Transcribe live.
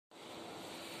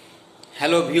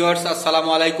Hello viewers, আসসালামু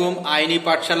আলাইকুম। আইনি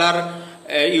পাঠশালার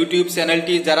ইউটিউব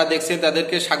চ্যানেলটি যারা দেখছেন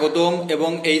তাদেরকে স্বাগতম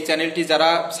এবং এই চ্যানেলটি যারা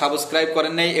সাবস্ক্রাইব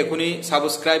করেন নাই এখনই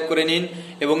সাবস্ক্রাইব করে নিন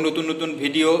এবং নতুন নতুন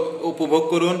ভিডিও উপভোগ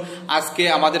করুন। আজকে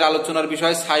আমাদের আলোচনার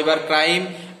বিষয় সাইবার ক্রাইম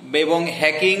এবং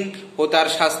হ্যাকিং ও তার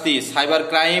শাস্তি। সাইবার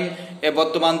ক্রাইম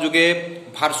বর্তমান যুগে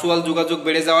ভার্চুয়াল যোগাযোগ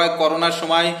বেড়ে যাওয়ায় করোনার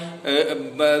সময়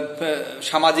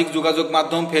সামাজিক যোগাযোগ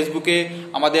মাধ্যম ফেসবুকে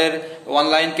আমাদের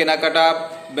অনলাইন কেনাকাটা,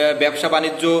 ব্যবসা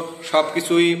বাণিজ্য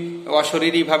সবকিছুই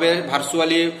অশরীরীভাবে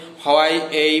ভার্চুয়ালি হওয়ায়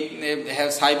এই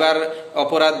সাইবার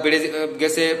অপরাধ বেড়ে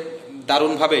গেছে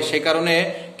দারুণভাবে। সে কারণে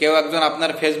কেউ একজন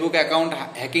আপনার ফেসবুক অ্যাকাউন্ট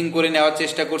হ্যাকিং করে নেওয়ার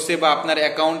চেষ্টা করছে বা আপনার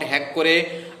অ্যাকাউন্ট হ্যাক করে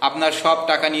আপনার সব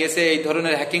টাকা নিয়েছে। এই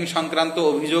ধরনের হ্যাকিং সংক্রান্ত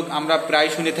অভিযোগ আমরা প্রায়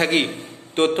শুনে থাকি।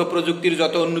 তথ্য প্রযুক্তির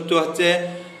যত উন্নতি হচ্ছে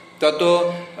তত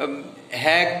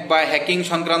হ্যাক বা হ্যাকিং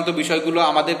সংক্রান্ত বিষয়গুলো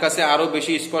আমাদের কাছে আরও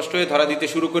বেশি স্পষ্ট হয়ে ধরা দিতে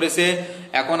শুরু করেছে।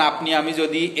 এখন আপনি আমি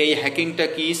যদি এই হ্যাকিংটা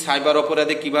কি, সাইবার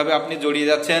অপরাধে কিভাবে আপনি জড়িয়ে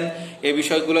যাচ্ছেন, এই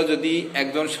বিষয়গুলো যদি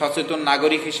একজন সচেতন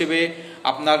নাগরিক হিসেবে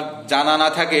আপনার জানা না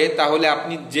থাকে তাহলে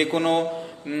আপনি যে কোনো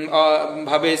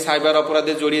ভাবে সাইবার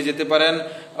অপরাধে জড়িয়ে যেতে পারেন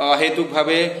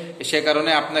অহেতুকভাবে। সে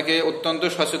কারণে আপনাকে অত্যন্ত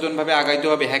সচেতনভাবে আগাইতে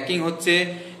হবে। হ্যাকিং হচ্ছে,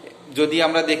 যদি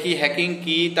আমরা দেখি হ্যাকিং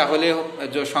কি, তাহলে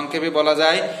সংক্ষেপে বলা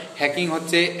যায় হ্যাকিং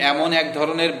হচ্ছে এমন এক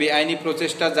ধরনের বেআইনি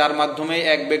প্রচেষ্টা যার মাধ্যমে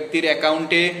এক ব্যক্তির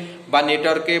অ্যাকাউন্টে বা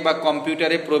নেটওয়ার্কে বা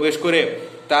কম্পিউটারে প্রবেশ করে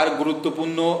তার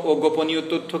গুরুত্বপূর্ণ ও গোপনীয়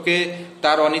তথ্যকে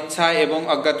তার অনিচ্ছা এবং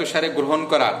অজ্ঞাতসারে গ্রহণ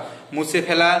করা, মুছে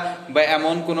ফেলা বা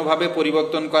এমন কোনোভাবে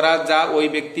পরিবর্তন করা যা ওই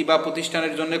ব্যক্তি বা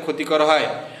প্রতিষ্ঠানের জন্য ক্ষতিকর হয়।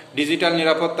 ডিজিটাল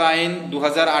নিরাপত্তা আইন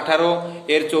 2018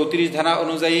 এর 34 ধারা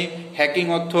অনুযায়ী হ্যাকিং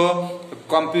অর্থ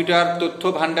কম্পিউটার তথ্য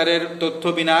ভাণ্ডারের তথ্য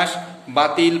বিনাশ,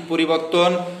 বাতিল,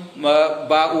 পরিবর্তন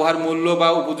বা উহার মূল্য বা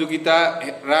উপযোগিতা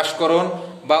হ্রাসকরণ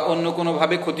বা অন্য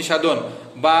কোনোভাবে ক্ষতিসাধন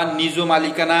বা নিজ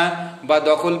মালিকানা বা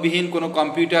দখলবিহীন কোনো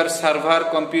কম্পিউটার সার্ভার,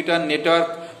 কম্পিউটার নেটওয়ার্ক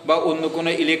বা অন্য কোনো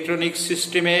ইলেকট্রনিক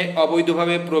সিস্টেমে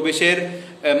অবৈধভাবে প্রবেশের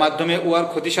মাধ্যমে উহার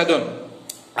ক্ষতিসাধন।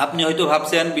 আপনি হয়তো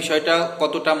ভাবছেন বিষয়টা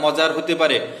কতটা মজার হতে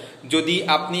পারে। যদি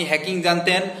আপনি হ্যাকিং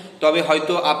জানতেন তবে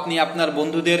হয়তো আপনি আপনার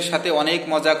বন্ধুদের সাথে অনেক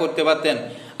মজা করতে পারতেন।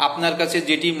 আপনার কাছে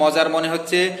যেটি মজার মনে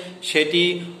হচ্ছে সেটি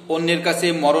অন্যের কাছে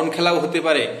মরণ খেলাও হতে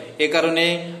পারে। এ কারণে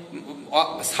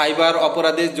সাইবার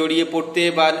অপরাধে জড়িয়ে পড়তে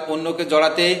বা অন্যকে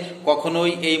জড়াতে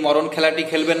কখনোই এই মরণ খেলাটি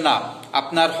খেলবেন না।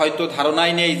 আপনার হয়তো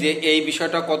ধারণাই নেই যে এই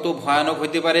বিষয়টা কত ভয়ানক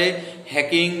হতে পারে।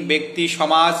 হ্যাকিং ব্যক্তি,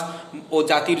 সমাজ ও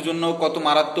জাতির জন্য কত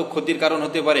মারাত্মক ক্ষতির কারণ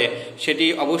হতে পারে সেটি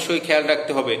অবশ্যই খেয়াল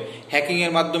রাখতে হবে।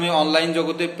 হ্যাকিংয়ের মাধ্যমে অনলাইন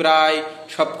জগতে প্রায়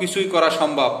সবকিছুই করা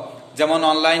সম্ভব, যেমন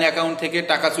অনলাইন অ্যাকাউন্ট থেকে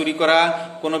টাকা চুরি করা,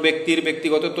 কোনো ব্যক্তির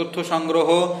ব্যক্তিগত তথ্য সংগ্রহ,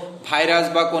 ভাইরাস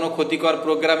বা কোনো ক্ষতিকর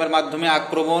প্রোগ্রামের মাধ্যমে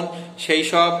আক্রমণ, সেই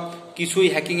সব কিছুই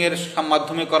হ্যাকিংয়ের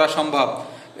মাধ্যমে করা সম্ভব।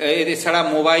 এছাড়া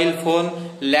মোবাইল ফোন,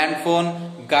 ল্যান্ডফোন,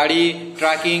 গাড়ি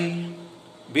ট্র্যাকিং,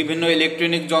 বিভিন্ন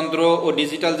ইলেকট্রনিক যন্ত্র ও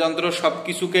ডিজিটাল যন্ত্র সব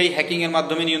কিছুকেই হ্যাকিংয়ের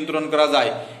মাধ্যমে নিয়ন্ত্রণ করা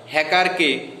যায়। হ্যাকারকে,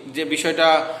 যে বিষয়টা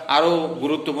আরও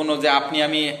গুরুত্বপূর্ণ যে আপনি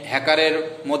আমি হ্যাকারের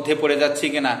মধ্যে পড়ে যাচ্ছি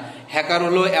কিনা। হ্যাকার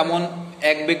হলো এমন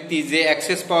এক ব্যক্তি যে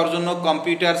অ্যাক্সেস পাওয়ার জন্য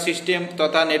কম্পিউটার সিস্টেম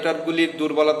তথা নেটওয়ার্কগুলির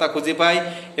দুর্বলতা খুঁজে পায়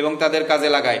এবং তাদের কাজে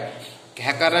লাগায়।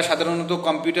 হ্যাকাররা সাধারণত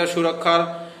কম্পিউটার সুরক্ষার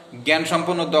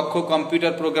জ্ঞানসম্পন্ন দক্ষ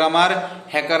কম্পিউটার প্রোগ্রামার।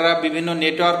 হ্যাকাররা বিভিন্ন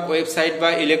নেটওয়ার্ক, ওয়েবসাইট বা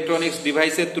ইলেকট্রনিক্স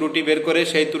ডিভাইসের ত্রুটি বের করে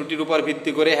সেই ত্রুটির উপর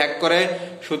ভিত্তি করে হ্যাক করে।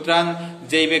 সুতরাং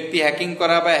যেই ব্যক্তি হ্যাকিং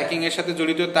করা বা হ্যাকিংয়ের সাথে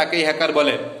জড়িত তাকেই হ্যাকার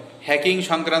বলে। হ্যাকিং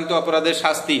সংক্রান্ত অপরাধের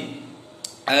শাস্তি।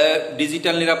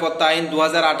 ডিজিটাল নিরাপত্তা আইন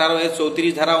 2018 এর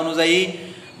 34 ধারা অনুযায়ী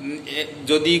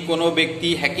যদি কোনো ব্যক্তি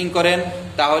হ্যাকিং করেন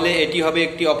তাহলে এটি হবে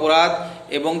একটি অপরাধ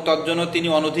এবং তজ্জন্য তিনি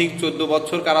অনধিক 14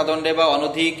 বছর কারাদণ্ডে বা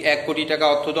অনধিক 1 কোটি টাকা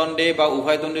অর্থদণ্ডে বা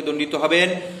উভয় দণ্ডে দণ্ডিত হবেন।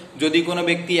 যদি কোনো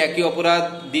ব্যক্তি একই অপরাধ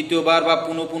দ্বিতীয়বার বা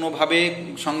পুনঃভাবে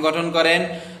সংগঠন করেন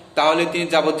তাহলে তিনি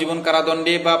যাবজ্জীবন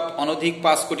কারাদণ্ডে বা অনধিক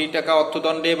 5 কোটি টাকা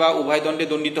অর্থদণ্ডে বা উভয় দণ্ডে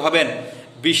দণ্ডিত হবেন।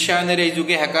 বিশ্বায়নের এই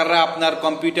যুগে হ্যাকাররা আপনার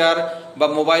কম্পিউটার বা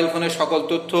মোবাইল ফোনের সকল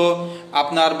তথ্য,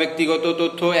 আপনার ব্যক্তিগত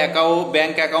তথ্য,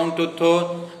 ব্যাংক অ্যাকাউন্ট তথ্য,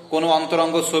 কোনো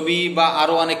অন্তরঙ্গ ছবি বা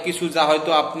আরও অনেক কিছু যা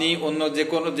হয়তো আপনি অন্য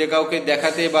যে কাউকে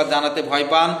দেখাতে বা জানাতে ভয়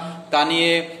পান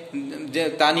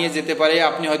তা নিয়ে যেতে পারে,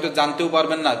 আপনি হয়তো জানতেও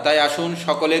পারবেন না। তাই আসুন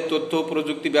সকলে তথ্য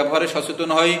প্রযুক্তি ব্যবহারে সচেতন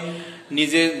হই,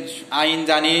 নিজে আইন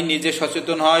জানি, নিজে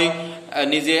সচেতন হই,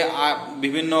 নিজে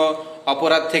বিভিন্ন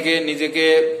অপরাধ থেকে নিজেকে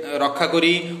রক্ষা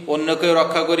করি, অন্যকেও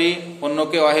রক্ষা করি,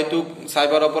 অন্যকে অহেতুক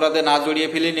সাইবার অপরাধে না জড়িয়ে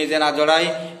ফেলি, নিজে না জড়াই।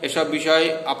 এসব বিষয়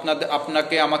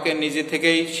আপনাকে আমাকে নিজে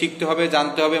থেকেই শিখতে হবে,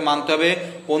 জানতে হবে, মানতে হবে।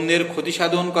 অন্যের ক্ষতি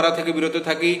সাধন করা থেকে বিরত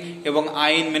থাকি এবং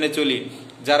আইন মেনে চলি।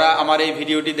 যারা আমার এই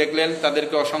ভিডিওটি দেখলেন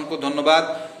তাদেরকে অসংখ্য ধন্যবাদ।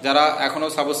 যারা এখনও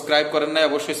সাবস্ক্রাইব করেন নাই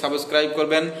অবশ্যই সাবস্ক্রাইব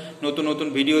করবেন। নতুন নতুন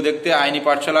ভিডিও দেখতে আইনি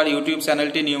পাঠশালার ইউটিউব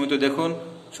চ্যানেলটি নিয়মিত দেখুন।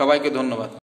 সবাইকে ধন্যবাদ।